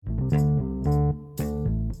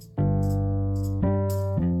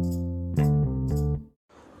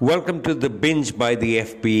Welcome to the Binge by the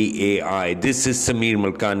FPAI. This is Samir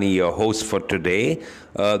Mulkani, your host for today.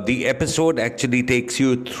 The episode actually takes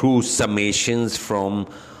you through summations from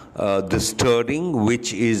the Stirring,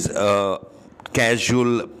 which is a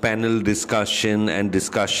casual panel discussion and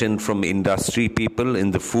discussion from industry people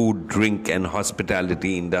in the food, drink and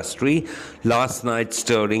hospitality industry. Last night's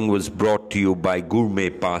Stirring was brought to you by Gourmet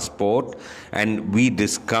Passport, and we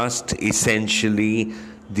discussed essentially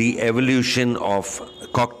the evolution of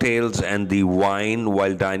cocktails and the wine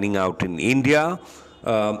while dining out in India.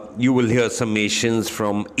 You will hear summations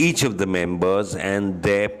from each of the members and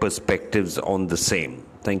their perspectives on the same.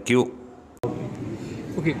 Thank you.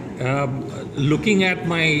 Okay, looking at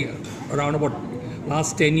my around about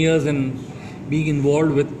last 10 years and being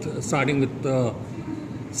involved with starting with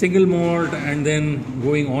single malt and then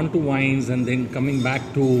going on to wines and then coming back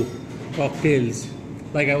to cocktails.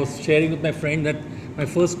 Like I was sharing with my friend that my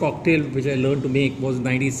first cocktail which I learned to make was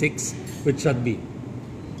 96 with Chadbi.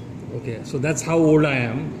 Okay, so that's how old I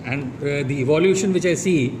am. And the evolution which I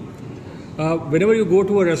see, whenever you go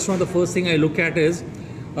to a restaurant, the first thing I look at is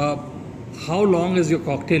how long is your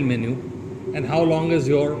cocktail menu and how long is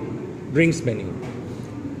your drinks menu.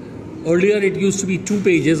 Earlier it used to be 2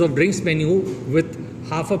 pages of drinks menu with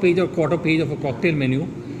half a page or quarter page of a cocktail menu.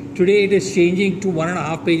 Today it is changing to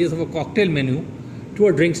 1.5 pages of a cocktail menu to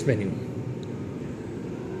a drinks menu.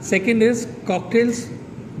 Second is cocktails,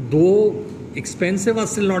 though expensive, are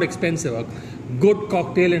still not expensive. A good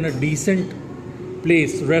cocktail in a decent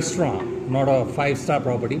place, restaurant, not a 5-star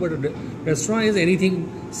property, but a restaurant is anything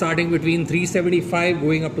starting between 375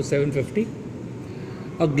 going up to 750.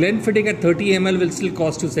 A Glenfiddich at 30 ml will still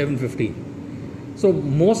cost you 750. So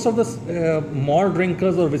most of the malt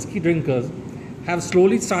drinkers or whiskey drinkers have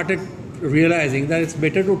slowly started realizing that it's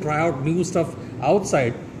better to try out new stuff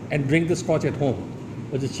outside and drink the scotch at home,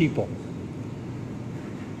 which is cheaper.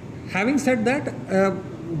 Having said that,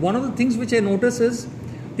 one of the things which I notice is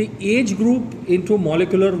the age group into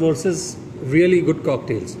molecular versus really good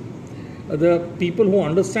cocktails. The people who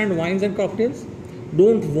understand wines and cocktails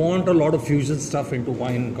don't want a lot of fusion stuff into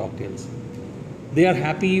wine and cocktails. They are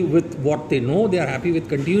happy with what they know. They are happy with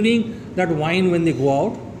continuing that wine when they go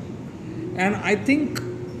out. And I think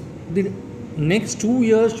the next 2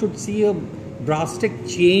 years should see a drastic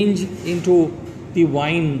change into the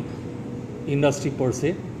wine industry per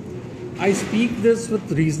se. I speak this with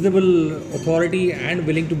reasonable authority and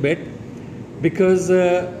willing to bet because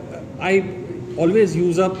I always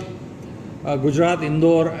use up Gujarat,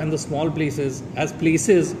 Indore and the small places as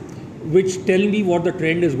places which tell me what the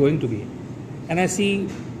trend is going to be. And I see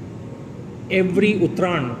every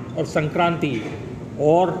Uttaran or Sankranti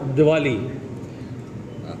or Diwali,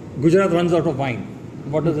 Gujarat runs out of wine.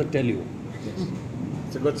 What does it tell you? Yes.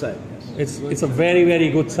 It's a good sign. Yes. It's a very, very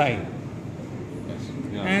good sign. Yes.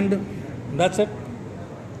 Yeah. And that's it.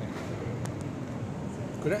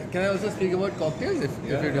 Can I also speak about cocktails if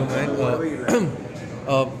you don't mind?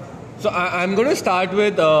 So I'm going to start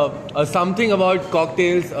with something about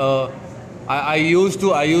cocktails. I used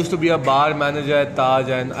to be a bar manager at Taj,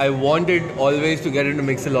 and I wanted always to get into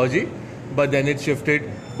mixology, but then it shifted.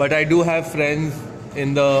 But I do have friends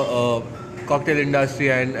in the cocktail industry,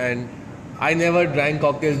 and I never drank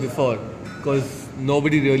cocktails before because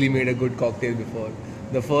nobody really made a good cocktail before.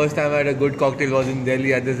 The first time I had a good cocktail was in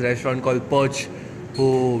Delhi at this restaurant called Perch,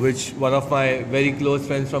 which one of my very close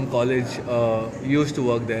friends from college used to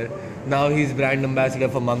work there. Now he's brand ambassador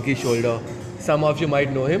for Monkey Shoulder. Some of you might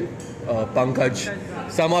know him, Pankaj.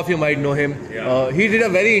 Some of you might know him. He did a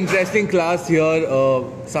very interesting class here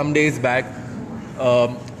some days back,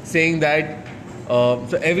 saying that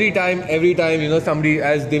so every time, somebody,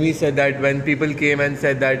 as Dimi said, that when people came and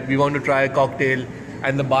said that we want to try a cocktail,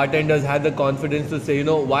 and the bartenders had the confidence to say,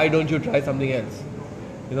 why don't you try something else?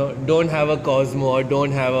 Don't have a Cosmo or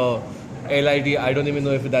don't have a LIT. I don't even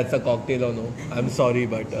know if that's a cocktail or no. I'm sorry,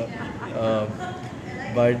 but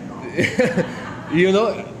you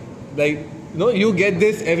get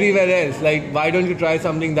this everywhere else. Like, why don't you try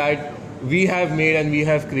something that we have made and we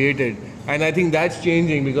have created? And I think that's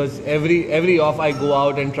changing because every off I go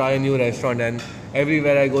out and try a new restaurant, and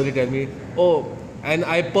everywhere I go they tell me, and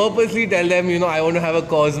I purposely tell them, I want to have a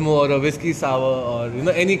Cosmo or a whiskey sour or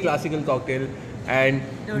any classical cocktail, and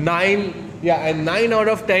 9 out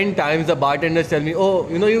of 10 times the bartenders tell me,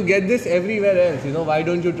 you get this everywhere else, why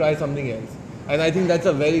don't you try something else? And I think that's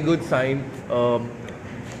a very good sign,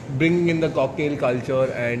 bringing in the cocktail culture.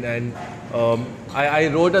 And I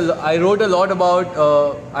wrote a lot about,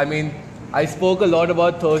 I spoke a lot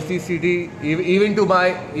about Thirsty City, even to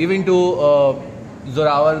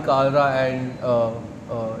Zorawar Kalra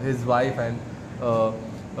and his wife, and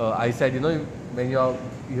I said, when you're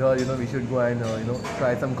here, we should go and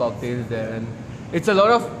try some cocktails there. And it's a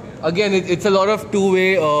lot of, again, it's a lot of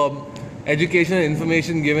two-way education and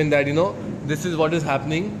information given that this is what is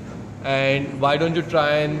happening, and why don't you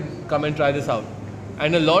try and come and try this out.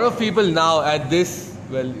 And a lot of people now at this,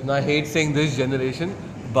 well, I hate saying this generation,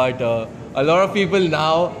 but a lot of people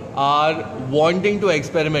now are wanting to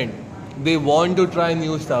experiment. They want to try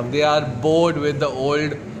new stuff. They are bored with the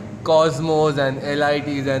old Cosmos and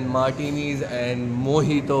LITs and martinis and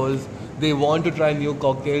mojitos. They want to try new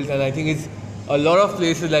cocktails, and I think it's a lot of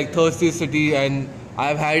places like Thirsty City, and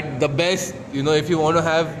I've had the best, if you want to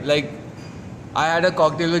have, like, I had a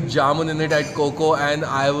cocktail with jamun in it at Coco, and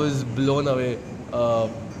I was blown away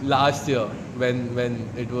last year when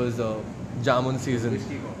it was jamun season.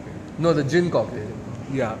 No, the gin cocktail.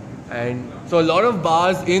 Yeah. And so a lot of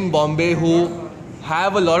bars in Bombay who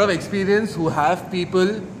have a lot of experience, who have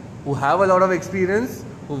people who have a lot of experience,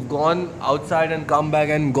 who've gone outside and come back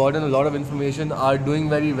and gotten a lot of information, are doing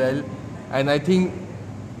very well. And I think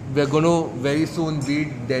we're going to very soon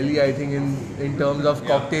beat Delhi, I think, in terms of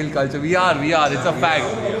cocktail culture. We are. It's a fact.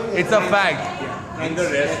 It's a fact. In the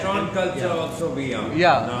restaurant culture also we are.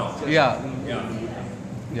 Yeah.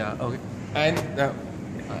 Okay. And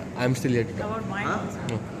I'm still yet to talk. About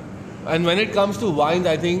wine. And when it comes to wines,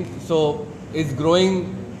 I think so it's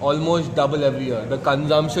growing almost double every year. The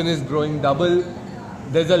consumption is growing double.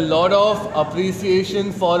 There's a lot of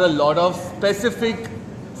appreciation for a lot of specific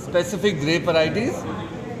grape varieties.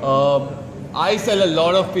 I sell a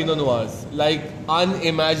lot of Pinot Noirs, like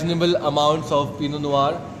unimaginable amounts of Pinot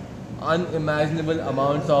Noir, unimaginable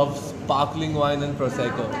amounts of sparkling wine and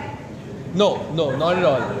Prosecco. No, not at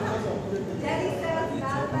all.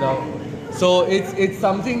 No. So it's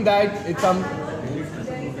something that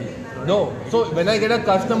no. So when I get a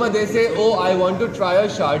customer, they say, "Oh, I want to try a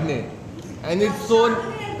Chardonnay," and it's so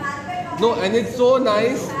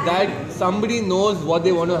nice that somebody knows what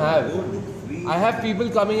they want to have. I have people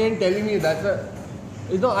coming in telling me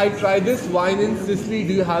I tried this wine in Sicily.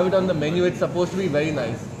 Do you have it on the menu? It's supposed to be very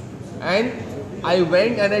nice. And I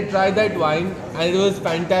went and I tried that wine, and it was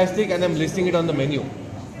fantastic, and I'm listing it on the menu.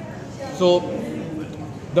 So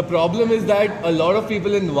the problem is that a lot of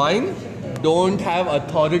people in wine don't have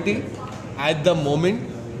authority at the moment.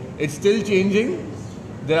 It's still changing.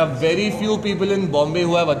 There are very few people in Bombay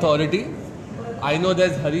who have authority. I know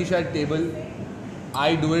there's Harish at table.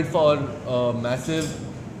 I do it for massive.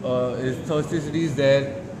 Thirsty City is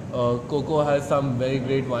there. Coco has some very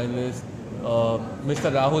great wine list.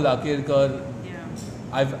 Mr. Rahul Akirkar.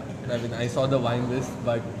 I saw the wine list,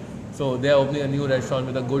 but so they're opening a new restaurant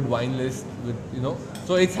with a good wine list.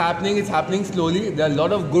 So it's happening slowly. There are a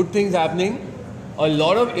lot of good things happening. A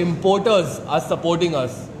lot of importers are supporting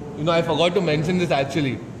us. I forgot to mention this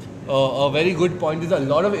actually. A very good point is a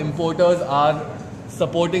lot of importers are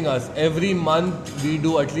supporting us. Every month we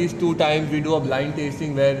do at least 2 times, we do a blind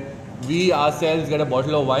tasting where we ourselves get a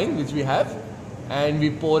bottle of wine, which we have, and we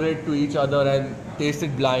pour it to each other and taste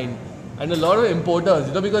it blind. And a lot of importers,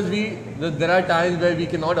 because there are times where we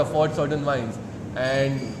cannot afford certain wines,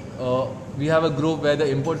 and we have a group where the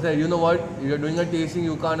importers say, you know what, if you're doing a tasting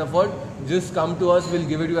you can't afford, just come to us, we'll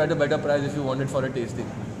give it to you at a better price if you want it for a tasting.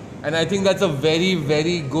 And I think that's a very,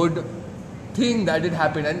 very good thing that it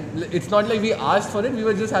happened. And it's not like we asked for it, we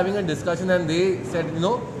were just having a discussion and they said,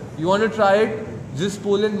 you want to try it, just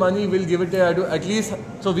pull in money, we'll give it to you at least.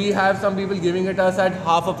 So we have some people giving it us at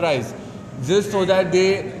half a price, just so that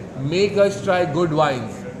they make us try good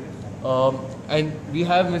wines. And we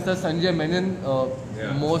have Mr. Sanjay Menon.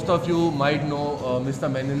 Most of you might know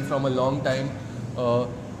Mr. Menon from a long time.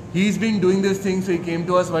 He's been doing this thing, so he came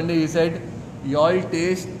to us one day, he said, y'all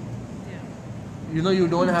taste, you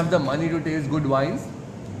don't have the money to taste good wines.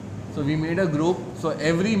 So we made a group. So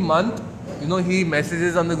every month, he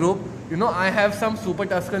messages on the group, I have some Super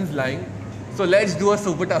Tuscans lying, so let's do a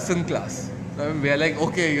Super Tuscan class. We are like,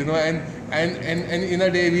 okay, and in a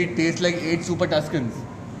day we taste like 8 Super Tuscans.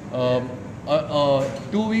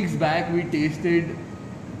 2 weeks back we tasted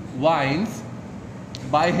wines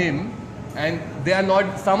by him, and they are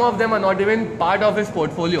not, some of them are not even part of his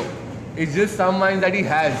portfolio. It's just some wines that he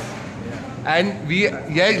has. And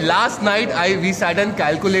last night we sat and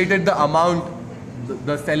calculated the amount,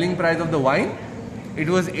 the selling price of the wine. It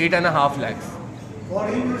was 8.5 lakhs. For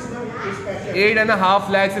him, it's special. 8.5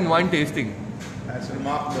 lakhs in one tasting. That's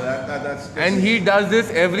remarkable. That's and he does this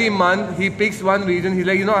every month. He picks one region. He's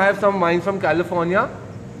like, I have some wines from California,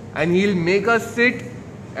 and he'll make us sit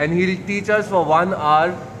and he'll teach us for 1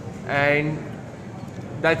 hour, and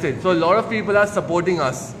That's it. So a lot of people are supporting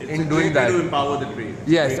us in doing that. To empower the trade.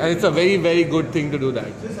 Yes, and it's a very, very good thing to do that.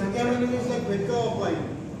 So Sanjay is like Vedka of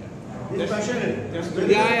wine. He's passionate.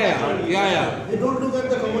 Yeah. He don't look at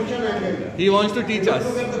the commercial angle. He wants to teach us.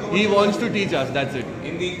 He wants to teach us. That's it.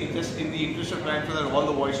 In the interest of time, so that all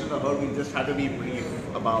the voices are heard, we just had to be brief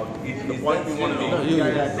about the point we want to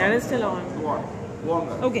make. That is still on. Go on. Go on,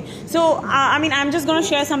 guys. Okay, so I mean, I'm just going to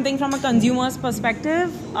share something from a consumer's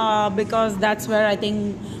perspective because that's where I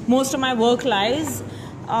think most of my work lies.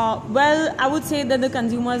 Well, I would say that the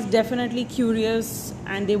consumer is definitely curious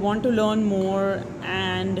and they want to learn more.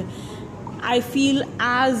 And I feel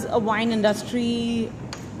as a wine industry,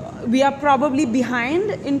 we are probably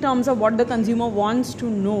behind in terms of what the consumer wants to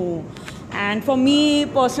know. And for me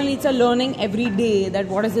personally, it's a learning every day that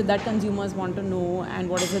what is it that consumers want to know and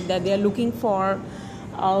what is it that they are looking for,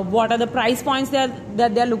 what are the price points that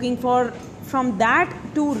they are looking for. From that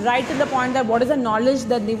to right to the point that what is the knowledge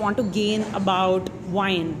that they want to gain about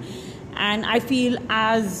wine. And I feel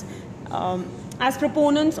as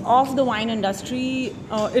proponents of the wine industry,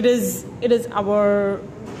 it is our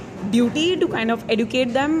duty to kind of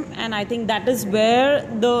educate them, and I think that is where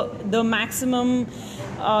the maximum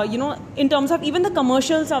in terms of even the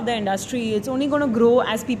commercials of the industry, it's only going to grow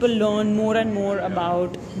as people learn more and more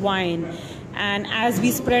about wine. And as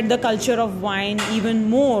we spread the culture of wine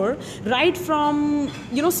even more, right from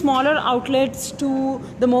smaller outlets to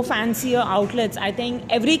the more fancier outlets, I think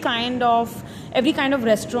every kind of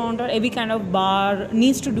restaurant or every kind of bar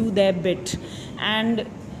needs to do their bit. And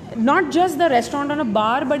not just the restaurant or a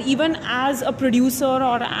bar, but even as a producer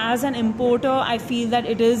or as an importer, I feel that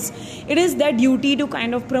it is their duty to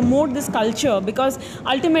kind of promote this culture, because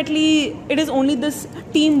ultimately it is only this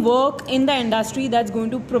teamwork in the industry that's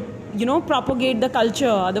going to propagate the culture.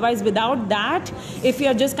 Otherwise, without that, if we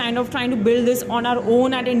are just kind of trying to build this on our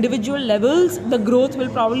own at individual levels, the growth will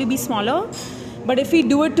probably be smaller. But if we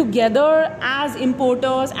do it together as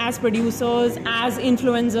importers, as producers, as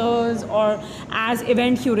influencers, or as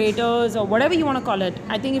event curators, or whatever you want to call it,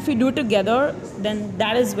 I think if we do it together, then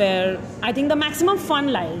that is where I think the maximum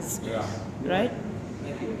fun lies. Yeah. Right?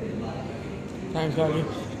 Thanks, Ravi.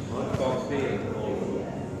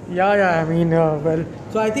 Yeah. I mean, well.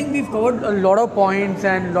 So I think we've covered a lot of points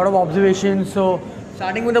and a lot of observations. So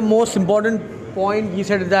starting with the most important point, he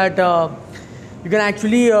said that you can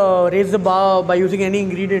actually raise the bar by using any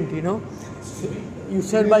ingredient, You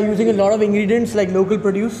said by using a lot of ingredients like local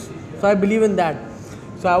produce. So I believe in that.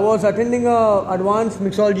 So I was attending a advanced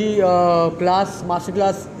mixology master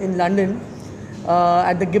class in London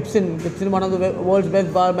at the Gibson, one of the world's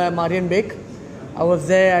best bar by Marian Bake. I was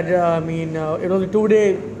there at, it was a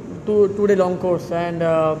two-day long course, and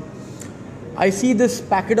I see this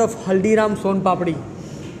packet of Haldiram Son Papdi.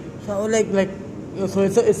 So I was so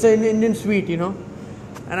it's an Indian sweet, and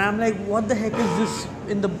I'm like, what the heck is this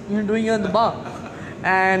doing here in the bar?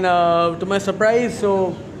 And to my surprise,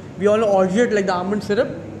 so we all know orgeat, like the almond syrup.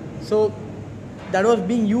 So that was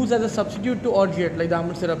being used as a substitute to orgeat, like the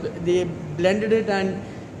almond syrup. They blended it and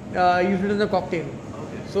used it in a cocktail.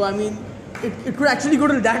 So I mean, it could actually go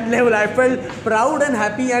to that level. I felt proud and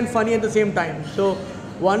happy and funny at the same time. So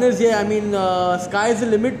one is, sky is the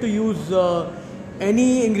limit to use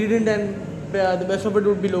any ingredient, and the best of it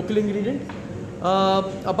would be local ingredient.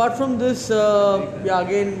 Apart from this,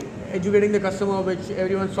 again, educating the customer, which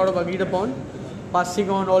everyone sort of agreed upon, passing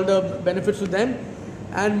on all the benefits to them.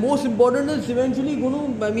 And most important is eventually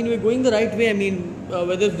we're going the right way.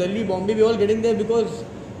 Whether it's Delhi, Bombay, we're all getting there because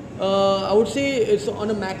I would say it's on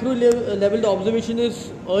a macro level, the observation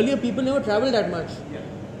is earlier people never traveled that much.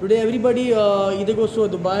 Today everybody either goes to a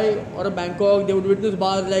Dubai or a Bangkok. They would witness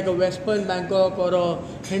bars like a Vespa in Bangkok or a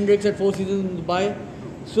Hendrix at Four Seasons in Dubai.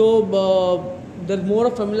 So there's more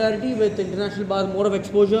of familiarity with international bars, more of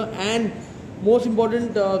exposure, and most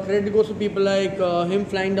important, credit goes to people like him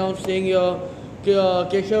flying down, staying here,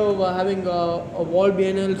 Keshav having a wall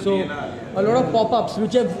BNL. So a lot of pop-ups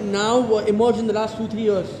which have now emerged in the last 2-3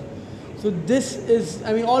 years. So this is,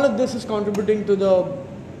 all of this is contributing to the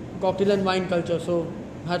cocktail and wine culture. So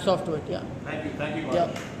hats off to it. Yeah. Thank you.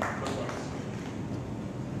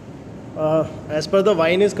 Yeah. As per the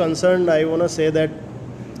wine is concerned, I want to say that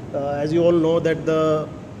as you all know that the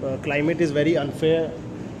climate is very unfair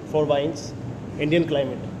for wines, Indian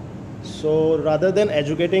climate. So rather than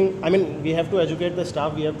educating, we have to educate the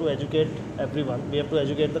staff, we have to educate everyone, we have to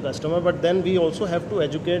educate the customer, but then we also have to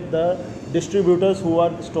educate the distributors who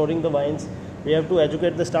are storing the wines. We have to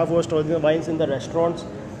educate the staff who are storing the wines in the restaurants.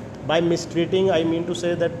 By mistreating, I mean to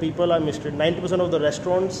say that people are mistreating. 90% of the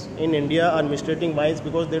restaurants in India are mistreating wines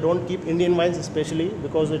because they don't keep Indian wines, especially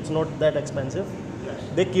because it's not that expensive.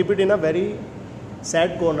 They keep it in a very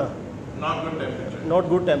sad corner. Not good temperature. Not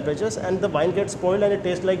good temperatures, and the wine gets spoiled and it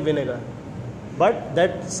tastes like vinegar. But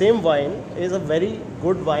that same wine is a very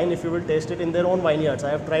good wine if you will taste it in their own vineyards.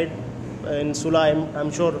 I have tried in Sula,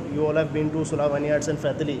 I'm sure you all have been to Sula vineyards in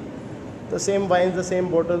Fathili. The same wines, the same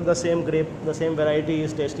bottle, the same grape, the same variety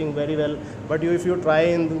is tasting very well. But if you try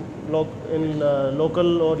in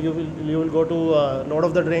local, or you will go to Lord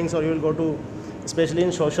of the Drinks, or you will go to, especially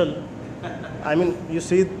in social, I mean, you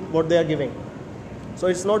see what they are giving. So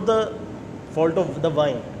it's not the fault of the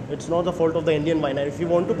wine. It's not the fault of the Indian wine. And if you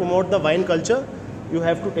want to promote the wine culture, you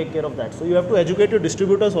have to take care of that. So you have to educate your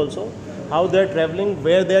distributors also, how they are traveling,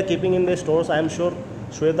 where they are keeping in their stores. I am sure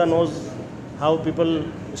Shweta knows how people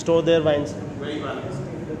store their wines. Very balanced.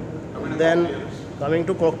 Then coming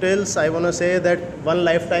to cocktails, I want to say that one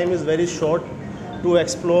lifetime is very short to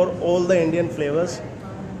explore all the Indian flavors,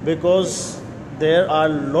 because there are a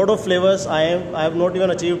lot of flavors. I have not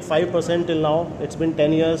even achieved 5% till now. It's been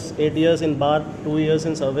 10 years, 8 years in bar, 2 years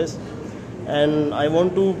in service. And I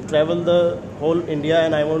want to travel the whole India,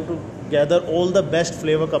 and I want to gather all the best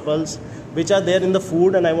flavor couples which are there in the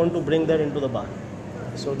food, and I want to bring that into the bar.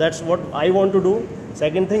 So that's what I want to do.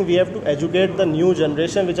 Second thing, we have to educate the new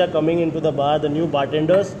generation which are coming into the bar, the new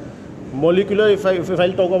bartenders. Molecular, if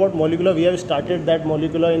I'll talk about Molecular, we have started that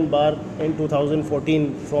Molecular in bar in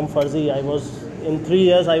 2014 from Farzi. In 3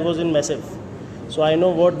 years I was in Massive. So I know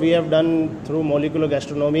what we have done through Molecular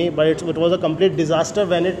Gastronomy, but it was a complete disaster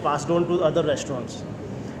when it passed on to other restaurants.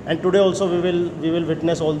 And today also we will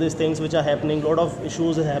witness all these things which are happening. A lot of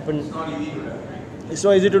issues have happened. It's not easy to do. It's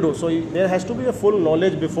not easy to do. So there has to be a full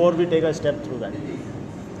knowledge before we take a step through that.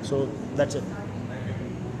 So that's it.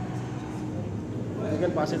 You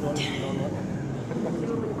can pass it on.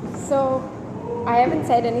 So I haven't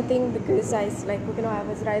said anything because I was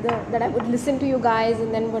rather that I would listen to you guys,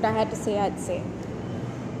 and then what I had to say, I'd say.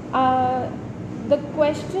 The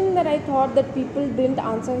question that I thought that people didn't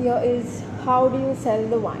answer here is, how do you sell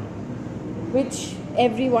the wine? Which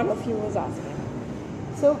every one of you was asking.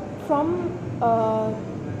 So from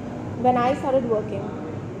when I started working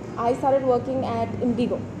at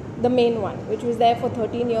Indigo, the main one, which was there for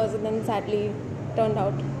 13 years and then sadly turned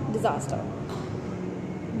out disaster.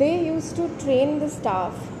 They used to train the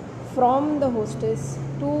staff, from the hostess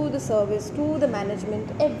to the service to the management,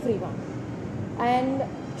 everyone, and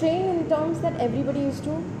train in terms that everybody used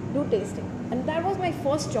to do tasting. And that was my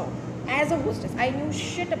first job as a hostess. I knew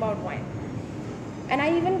shit about wine, and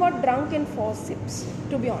I even got drunk in 4 sips,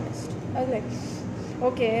 to be honest. I was like,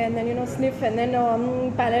 okay, and then sniff, and then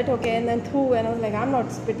palate, okay, and then through, and I was like, I'm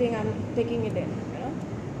not spitting, I'm taking it in.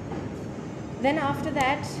 Then after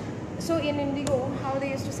that, so in Indigo, how they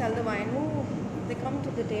used to sell the wine, they come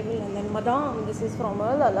to the table and then, Madame, this is from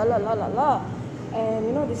la la la la la la,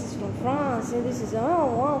 and this is from France, and this is,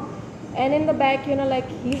 and in the back,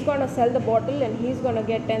 he's gonna sell the bottle and he's gonna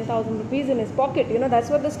get 10,000 rupees in his pocket, that's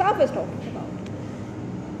what the staff is talking about.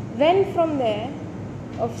 Then from there,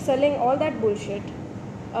 of selling all that bullshit,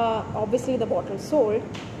 obviously the bottle sold,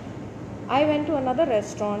 I went to another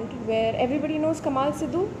restaurant where everybody knows Kamal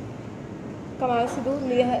Sidhu,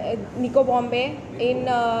 Nico Bombay in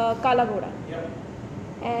Kala Ghoda.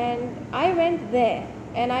 And I went there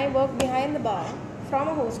and I worked behind the bar from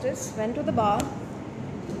a hostess, went to the bar.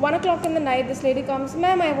 1 o'clock in the night, this lady comes,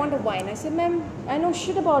 ma'am, I want a wine. I said, ma'am, I know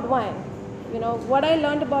shit about wine. What I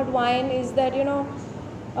learned about wine is that,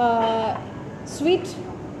 sweet,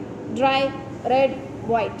 dry, red,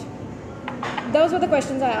 white. Those were the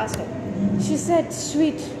questions I asked her. She said,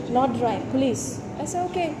 sweet, not dry, please. I said,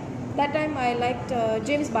 okay. That time I liked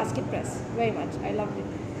James Basket Press very much. I loved it.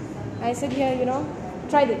 I said, here,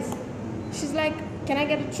 try this. She's like, can I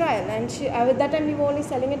get a trial? And at that time we were only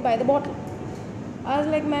selling it by the bottle. I was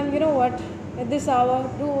like, ma'am, you know what? At this hour,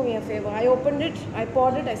 do me a favor. I opened it, I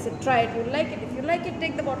poured it, I said, try it. You like it. If you like it,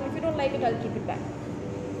 take the bottle. If you don't like it, I'll keep it back.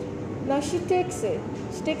 Now she takes it.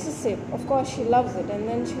 She takes a sip. Of course, she loves it. And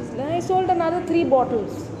then I sold another 3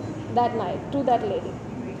 bottles that night to that lady.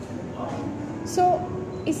 So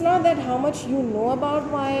it's not that how much you know about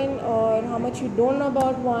wine or how much you don't know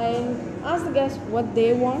about wine. Ask the guests what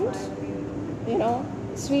they want.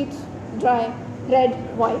 Sweet, dry, red,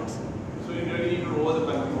 white. So you really need to roll the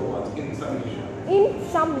consumer once in some issue. In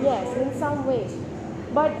some, yes, in some ways.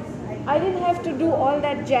 But I didn't have to do all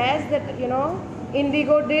that jazz that,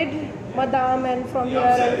 Indigo did, Madame, and from here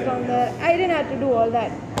and from there. I didn't have to do all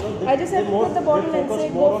that. I just have to put the bottle and say,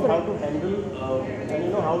 go for it. How to handle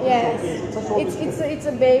and how to yes. showcase. It's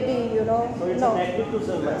a baby, So it's a tactic to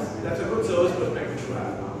sell that. That's a good service perspective to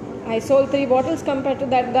have. I sold 3 bottles compared to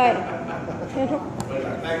that guy.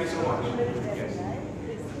 Thank you so much. Yes.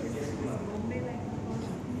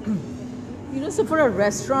 So for a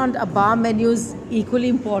restaurant, a bar menu is equally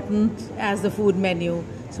important as the food menu.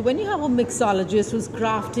 So when you have a mixologist who's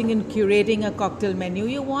crafting and curating a cocktail menu,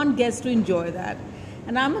 you want guests to enjoy that.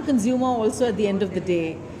 And I'm a consumer also at the end of the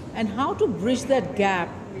day. And how to bridge that gap.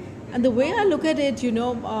 And the way I look at it,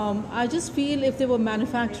 I just feel if there were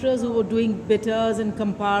manufacturers who were doing bitters and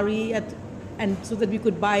Campari and so that we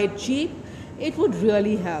could buy it cheap, it would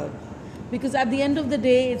really help. Because at the end of the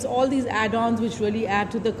day, it's all these add-ons which really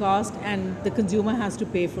add to the cost and the consumer has to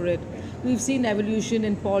pay for it. We've seen evolution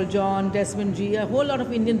in Paul John, Desmond G, a whole lot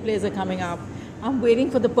of Indian players are coming up. I'm waiting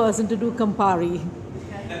for the person to do Campari.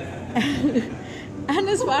 And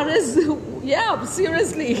as far as, yeah,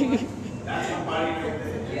 seriously.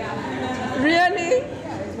 Really?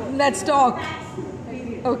 Let's talk.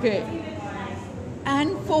 Okay.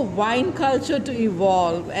 And for wine culture to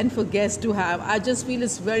evolve and for guests to have, I just feel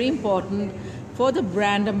it's very important for the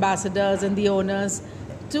brand ambassadors and the owners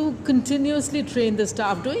to continuously train the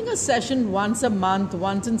staff. Doing a session once a month,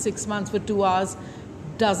 once in 6 months for 2 hours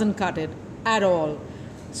doesn't cut it at all.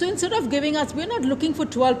 So instead of giving us, we're not looking for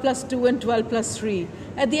 12 plus 2 and 12 plus 3.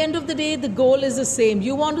 At the end of the day, the goal is the same.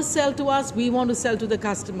 You want to sell to us, we want to sell to the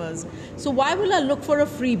customers. So why will I look for a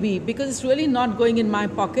freebie? Because it's really not going in my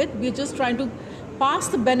pocket. We're just trying to pass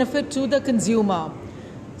the benefit to the consumer.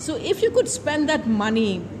 So if you could spend that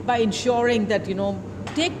money by ensuring that,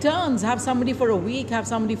 take turns, have somebody for a week, have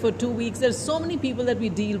somebody for 2 weeks. There's so many people that we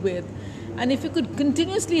deal with. And if you could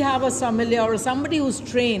continuously have a sommelier or somebody who's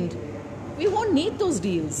trained, we won't need those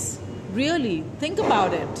deals. Really, think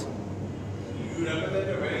about it. You represent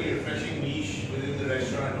a very refreshing niche within the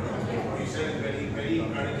restaurant. You said it's very, very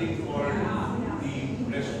encouraging for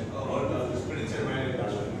the spirits and wine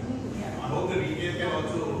industry. I hope the retail can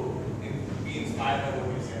also be inspired by what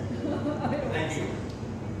you said. Thank you.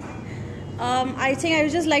 I think I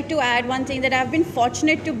would just like to add one thing, that I've been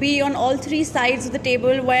fortunate to be on all three sides of the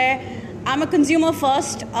table, where I'm a consumer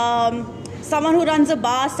first, someone who runs a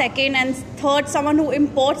bar second, and third, someone who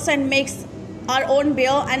imports and makes our own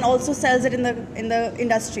beer and also sells it in the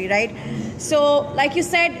industry, right? So, like you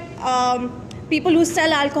said, people who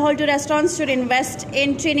sell alcohol to restaurants should invest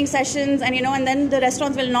in training sessions, and then the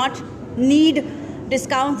restaurants will not need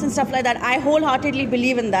discounts and stuff like that. I wholeheartedly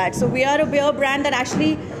believe in that. So we are a beer brand that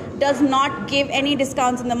actually does not give any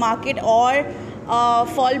discounts in the market or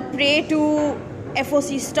fall prey to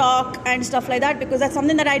FOC stock and stuff like that, because that's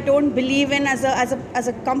something that I don't believe in as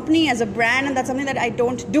a company, as a brand, and that's something that I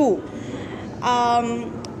don't do.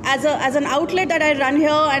 As an outlet that I run here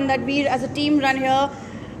and that we as a team run here,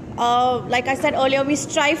 like I said earlier, we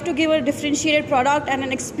strive to give a differentiated product and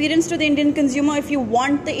an experience to the Indian consumer. If you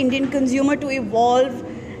want the Indian consumer to evolve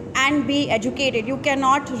and be educated, you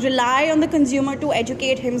cannot rely on the consumer to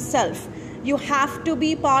educate himself. You have to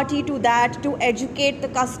be party to that, to educate the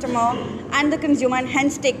customer and the consumer, and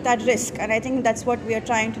hence take that risk. And I think that's what we are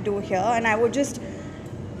trying to do here. And I would just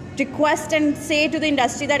request and say to the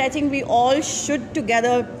industry that I think we all should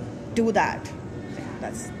together do that.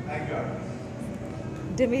 That's. Thank you.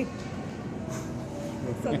 Dimi.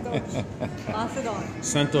 Santosh. Pass it on.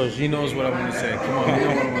 Santosh, he knows what I want to say. Come on, you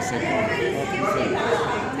know what I want to say.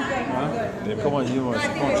 Come on, you want to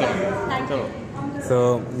say. Come on, tell him.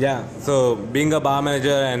 So being a bar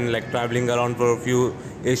manager and like traveling around for a few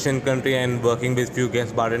Asian countries and working with few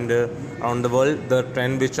guest bartenders around the world, the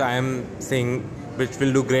trend which I am seeing, which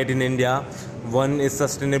will do great in India, one is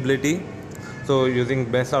sustainability. So using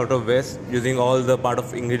best out of West, using all the part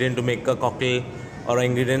of ingredient to make a cocktail or an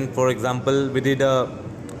ingredient. For example, we did a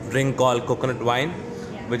drink called coconut wine,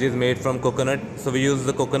 which is made from coconut. So we use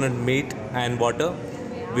the coconut meat and water.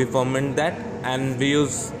 We ferment that and we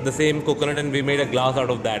use the same coconut and we made a glass out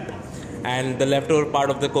of that. And the leftover part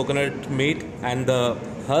of the coconut meat and the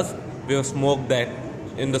husk, we have smoked that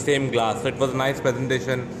in the same glass. So it was a nice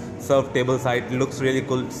presentation, served table side, looks really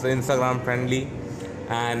cool, it's Instagram friendly.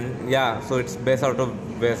 And yeah, so it's best out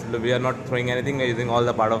of West. We are not throwing anything, we're using all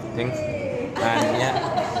the part of things.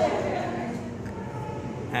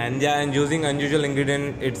 And using unusual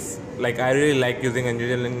ingredient, it's like I really like using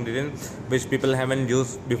unusual ingredients which people haven't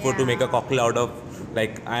used before to make a cocktail out of.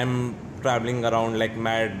 Like I'm traveling around like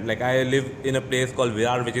mad. Like I live in a place called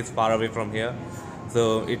Virar, which is far away from here.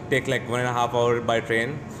 So it takes like 1.5 hours by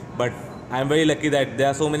train. But I'm very lucky that there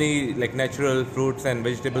are so many like natural fruits and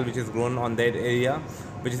vegetables which is grown on that area,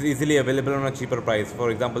 which is easily available on a cheaper price. For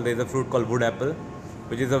example, there is a fruit called wood apple,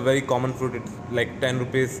 which is a very common fruit. It's like 10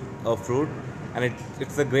 rupees a fruit. And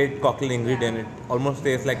it's a great cocktail ingredient. It almost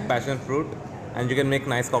tastes like passion fruit, and you can make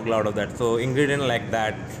nice cocktail out of that. So ingredient like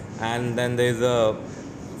that. And then there is a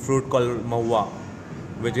fruit called mahua,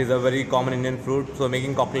 which is a very common Indian fruit. So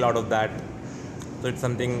making cocktail out of that. So it's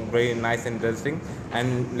something very nice and interesting.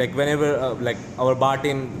 And like whenever like our bar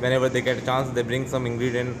team, whenever they get a chance, they bring some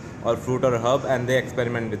ingredient or fruit or herb and they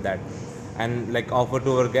experiment with that and like offer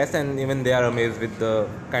to our guests, and even they are amazed with the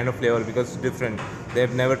kind of flavor because it's different.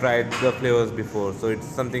 They've never tried the flavors before, so it's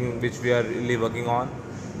something which we are really working on.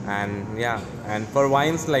 And yeah, and for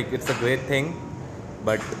wines, like it's a great thing,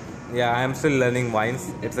 but yeah, I am still learning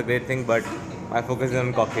wines. It's a great thing, but I focus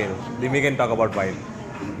on cocktail. Then we can talk about wine.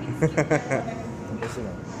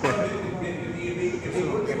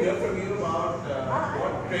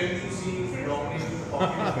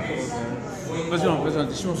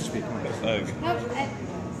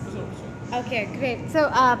 Okay, great. So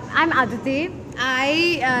I'm Aditi.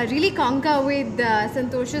 I really concur with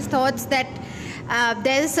Santosh's thoughts that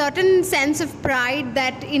there's a certain sense of pride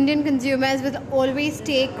that Indian consumers will always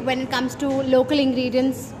take when it comes to local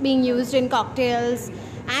ingredients being used in cocktails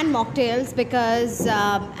and mocktails, because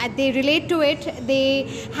they relate to it. They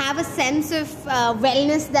have a sense of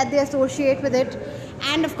wellness that they associate with it,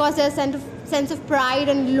 and of course there's a sense of pride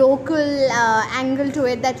and local angle to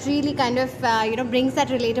it that really kind of brings that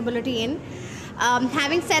relatability in.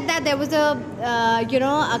 Having said that, there was a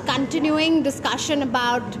continuing discussion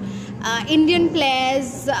about Indian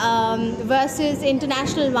players versus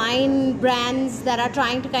international wine brands that are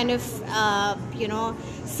trying to kind of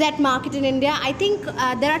set market in India. I think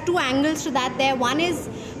there are two angles to that there. One is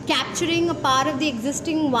capturing a part of the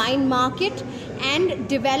existing wine market and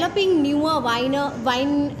developing newer wine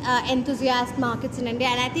enthusiast markets in India.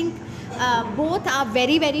 And I think both are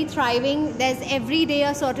very, very thriving. There's every day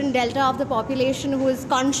a certain delta of the population who is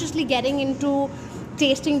consciously getting into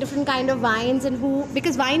tasting different kind of wines, and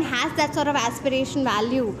because wine has that sort of aspiration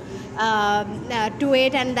value to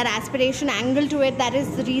it and that aspiration angle to it. That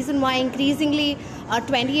is the reason why increasingly a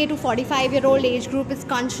 28 to 45-year-old age group is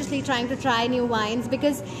consciously trying to try new wines,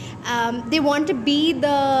 because they want to be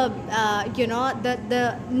the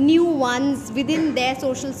new ones within their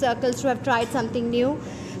social circles who have tried something new.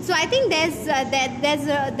 So I think there's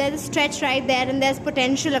a stretch right there, and there's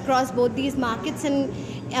potential across both these markets. And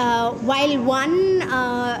while one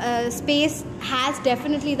space has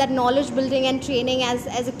definitely that knowledge building and training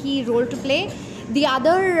as a key role to play, the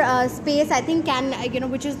other space I think can,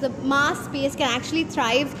 which is the mass space, can actually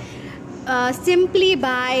thrive simply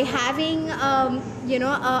by having a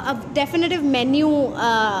definitive menu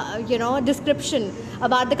description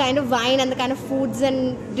about the kind of wine and the kind of foods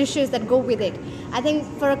and dishes that go with it. I think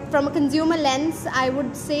from a consumer lens, I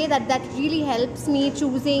would say that really helps me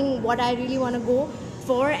choosing what I really want to go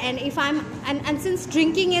for. And if and since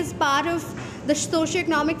drinking is part of the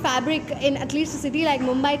socioeconomic fabric in at least a city like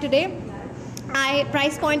Mumbai today,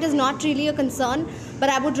 price point is not really a concern, but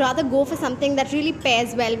I would rather go for something that really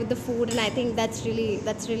pairs well with the food, and I think that's really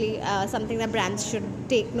something that brands should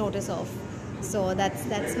take notice of. So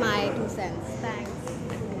that's my 2 cents. Thanks.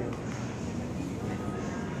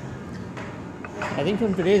 I think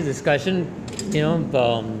from today's discussion,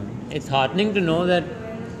 it's heartening to know that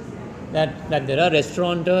there are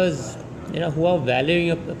restaurateurs, who are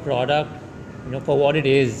valuing a product, for what it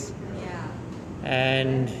is.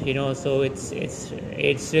 And so it's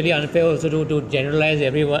really unfair also to generalize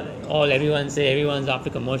everyone say everyone's after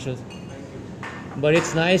commercials. But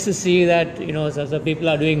it's nice to see that some people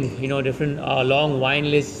are doing different long wine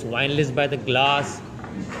lists by the glass.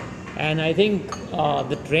 And I think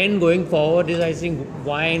the trend going forward is, I think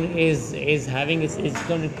wine is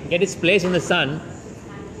going to get its place in the sun.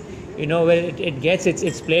 Where it gets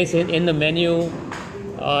its place in the menu.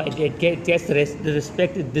 It gets the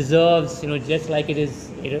respect it deserves, just like it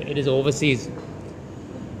is overseas.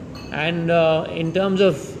 And in terms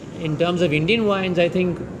of Indian wines, I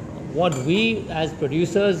think what we as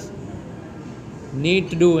producers need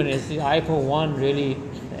to do, and I for one really,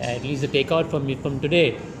 at least the takeout from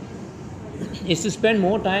today, is to spend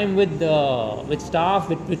more time with staff,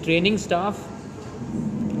 with training staff.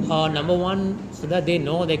 Number one, so that they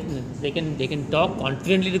know they can talk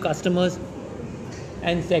confidently to customers.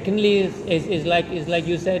 And secondly, is like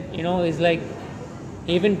you said, is like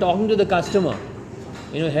even talking to the customer,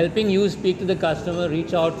 helping you speak to the customer,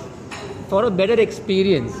 reach out for a better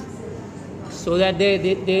experience, so that they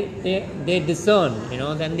discern,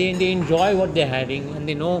 then they enjoy what they're having, and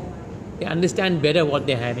they understand better what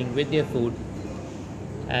they're having with their food.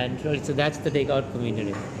 And so that's the takeout for me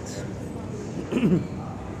today.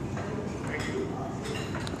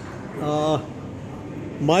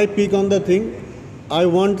 My pick on the thing, I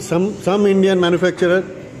want some Indian manufacturer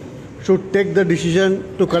should take the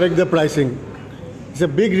decision to correct the pricing. It's a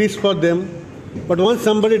big risk for them, but once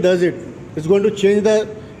somebody does it, it's going to change the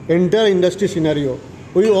entire industry scenario.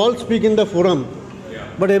 We all speak in the forum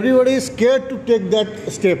but everybody is scared to take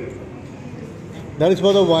that step. That is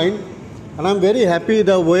for the wine. And I'm very happy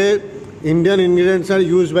the way Indian ingredients are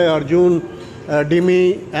used by Arjun,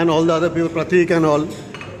 Dimi and all the other people, Pratik and all.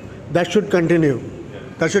 That should continue.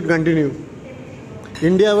 That should continue.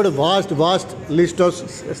 India has a vast list of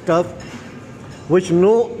stuff which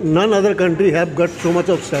none other country have got so much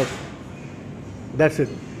of stuff. That's it.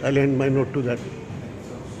 I'll end my note to that.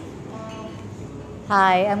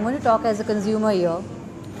 Hi, I'm going to talk as a consumer here,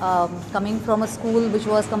 coming from a school which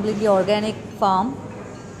was completely organic farm.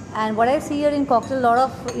 And what I see here in cocktail, a lot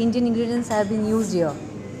of Indian ingredients have been used here,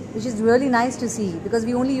 which is really nice to see because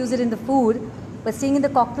we only use it in the food, but seeing in the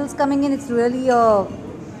cocktails coming in, it's really a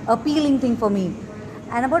appealing thing for me.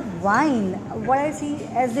 And about wine, what I see,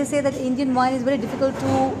 as they say that Indian wine is very difficult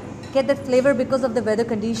to get that flavor because of the weather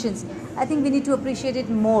conditions. I think we need to appreciate it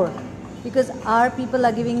more because our people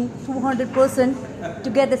are giving 200% to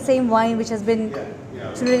get the same wine which has been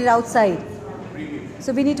created outside.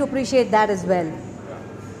 So we need to appreciate that as well.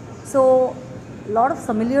 So a lot of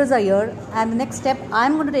sommeliers are here, and the next step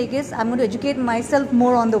I'm going to take is I'm going to educate myself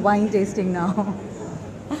more on the wine tasting now.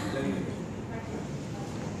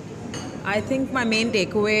 I think my main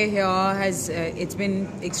takeaway here has it's been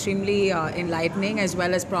extremely enlightening as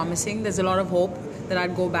well as promising. There's a lot of hope that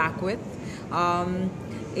I'd go back with.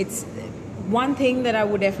 It's one thing that I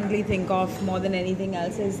would definitely think of more than anything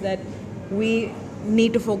else is that we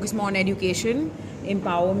need to focus more on education,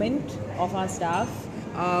 empowerment of our staff,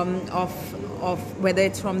 of whether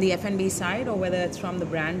it's from the F&B side or whether it's from the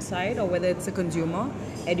brand side or whether it's the consumer.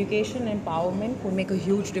 Education, empowerment will make a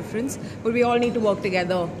huge difference, but we all need to work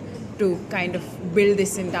together to kind of build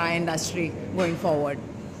this entire industry going forward.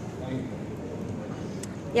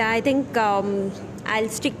 Yeah, I think I'll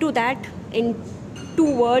stick to that in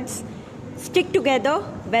 2 words. Stick together,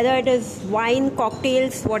 whether it is wine,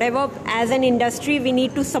 cocktails, whatever. As an industry, we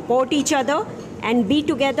need to support each other and be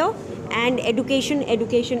together. And education,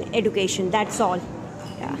 education, education. That's all.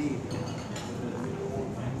 Yeah.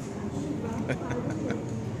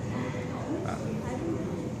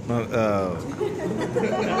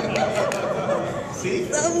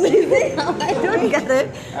 See? I don't get it.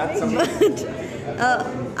 But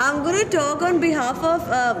I'm going to talk on behalf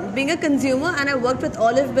of being a consumer, and I worked with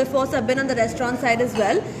Olive before, so I've been on the restaurant side as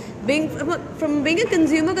well. From being a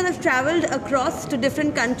consumer, because I've traveled across to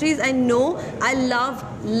different countries, I know I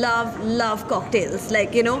love cocktails.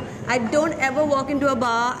 Like, you know, I don't ever walk into a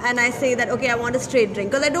bar and I say that, okay, I want a straight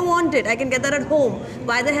drink, because I don't want it. I can get that at home.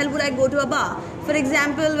 Why the hell would I go to a bar? For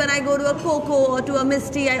example, when I go to a cocoa or to a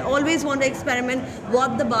misty, I always want to experiment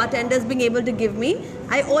what the bartender is being able to give me.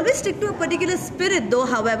 I always stick to a particular spirit though,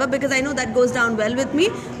 however, because I know that goes down well with me.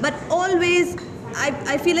 But always,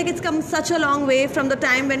 I feel like it's come such a long way from the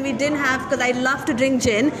time when we didn't have, because I love to drink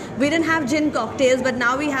gin, we didn't have gin cocktails, but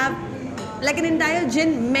now we have like an entire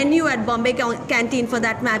gin menu at Bombay Canteen for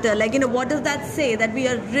that matter. Like, you know, what does that say? That we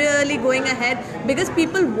are really going ahead because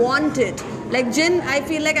people want it. Like gin, I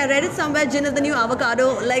feel like I read it somewhere, gin is the new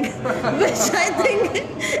avocado, like, which I think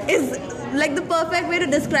is like the perfect way to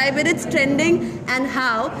describe it. It's trending and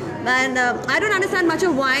how. And I don't understand much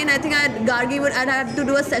of wine. I think I'd have to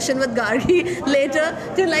do a session with Gargi later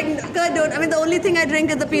to like, because I mean, the only thing I drink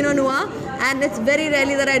is the Pinot Noir, and it's very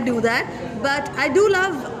rarely that I do that. But I do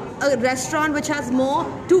love a restaurant which has more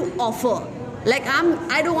to offer. Like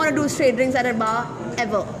I don't want to do straight drinks at a bar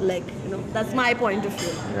ever. Like, you know, that's my point of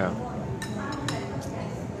view. Yeah.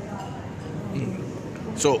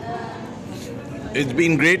 So, it's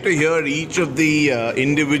been great to hear each of the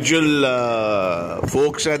individual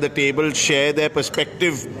folks at the table share their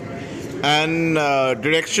perspective and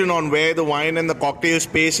direction on where the wine and the cocktail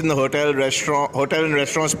space in the hotel and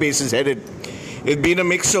restaurant space is headed. It's been a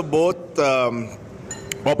mix of both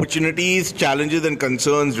opportunities, challenges and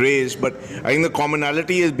concerns raised, but I think the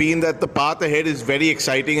commonality has been that the path ahead is very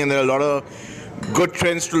exciting and there are a lot of good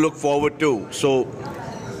trends to look forward to. So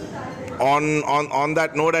on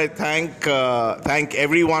that note, I thank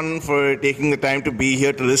everyone for taking the time to be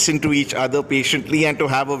here, to listen to each other patiently and to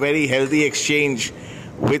have a very healthy exchange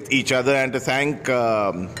with each other, and to thank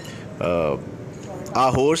our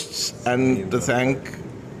hosts and to thank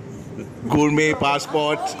Gourmet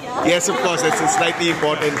Passport. Yes, of course, it's slightly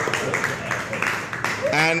important.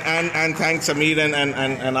 And thanks Sameer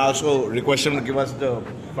and also request him to give us the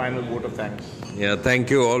final vote of thanks. Yeah,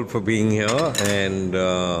 thank you all for being here, and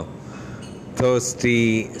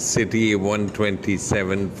Thirsty City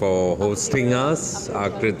 127 for hosting us.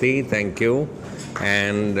 Akriti, thank you.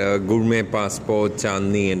 And Gourmet Passport,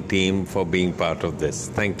 Chandni and team for being part of this.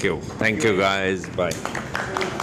 Thank you. Thank you guys. Bye.